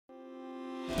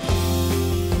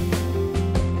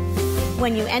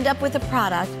when you end up with a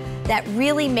product that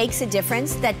really makes a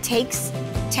difference, that takes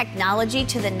technology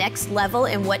to the next level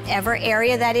in whatever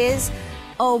area that is,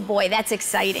 oh boy, that's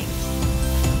exciting.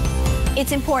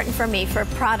 It's important for me for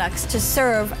products to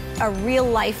serve a real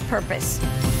life purpose.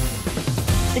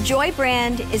 The Joy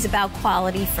brand is about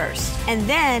quality first, and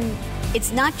then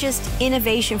it's not just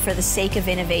innovation for the sake of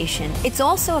innovation. It's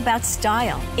also about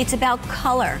style. It's about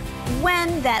color.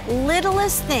 When that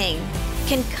littlest thing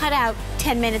can cut out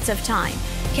 10 minutes of time,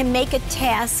 can make a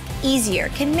task easier,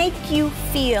 can make you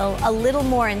feel a little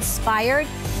more inspired,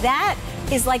 that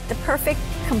is like the perfect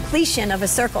completion of a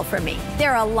circle for me.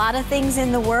 There are a lot of things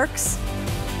in the works,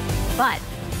 but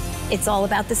it's all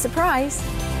about the surprise.